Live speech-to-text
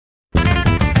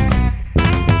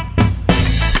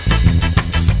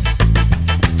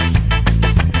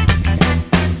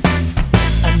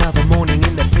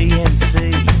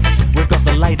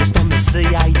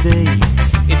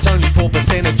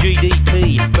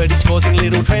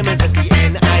little tremors at the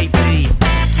NAB.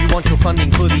 You want your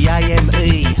funding for the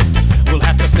AME? We'll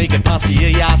have to sneak it past the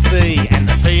ERC and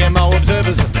the PMO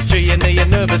observers and the G&E are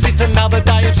nervous. It's another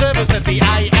day of service at the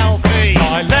ALP.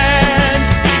 My land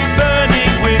is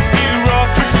burning with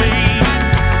bureaucracy,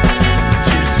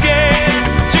 too scared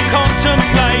to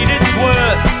contemplate its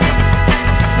worth,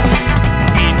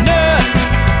 inert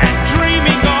and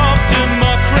dreaming of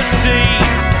democracy,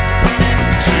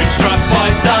 too struck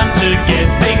by sun to get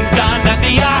things done at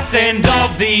the arse end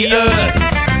of the earth.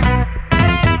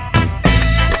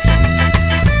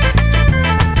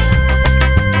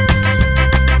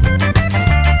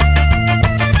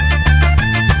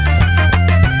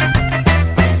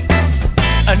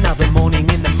 Another morning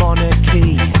in the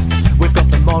monarchy. We've got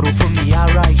the model from the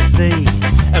RAC,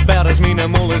 about as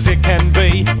minimal as it can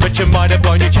be, but you might have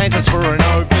blown your chances for an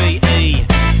OBE.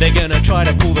 They're gonna try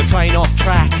to pull the train off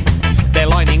track. They're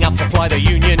lining up to fly the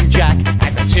Union Jack.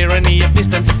 And the tyranny of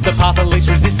distance, the path of least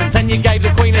resistance. And you gave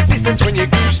the Queen assistance when you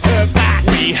goosed her back.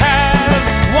 We have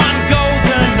one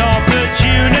golden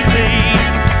opportunity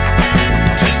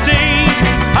to see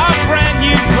our brand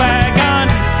new flag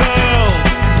unfurled,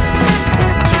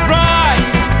 to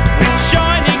rise with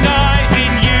shining eyes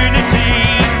in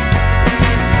unity.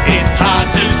 It's hard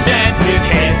to stand with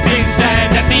heads in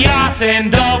sand at the arse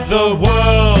end of the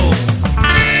world.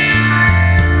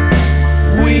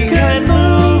 We can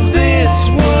move this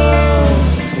world.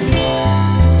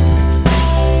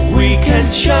 We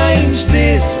can change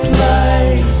this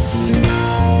place,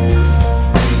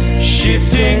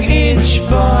 shifting inch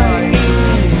by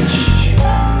inch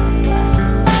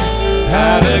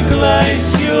at a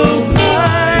glacial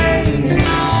pace.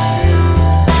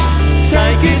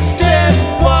 Take it step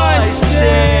by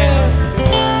step,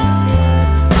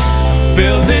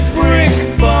 build it brick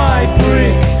by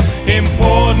brick.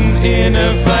 Important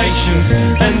innovations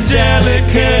and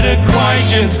delicate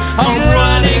equations. I'm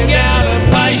running out of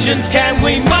patience. Can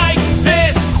we make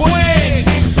this quick?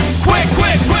 Quick,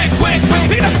 quick, quick, quick, quick.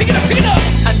 Pick it up, pick it up, pick it up.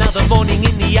 Another morning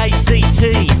in the ACT.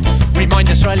 Remind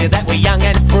Australia that we're young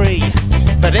and free,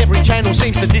 but every channel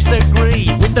seems to disagree,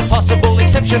 with the possible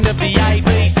exception of the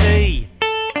ABC.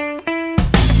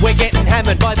 We're getting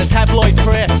hammered by the tabloid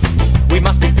press. We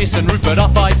must be pissing Rupert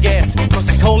off, I guess, cause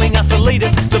they're calling us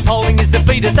elitist. The polling is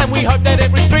defeatist, and we hope that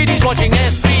every street is watching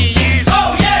SVU.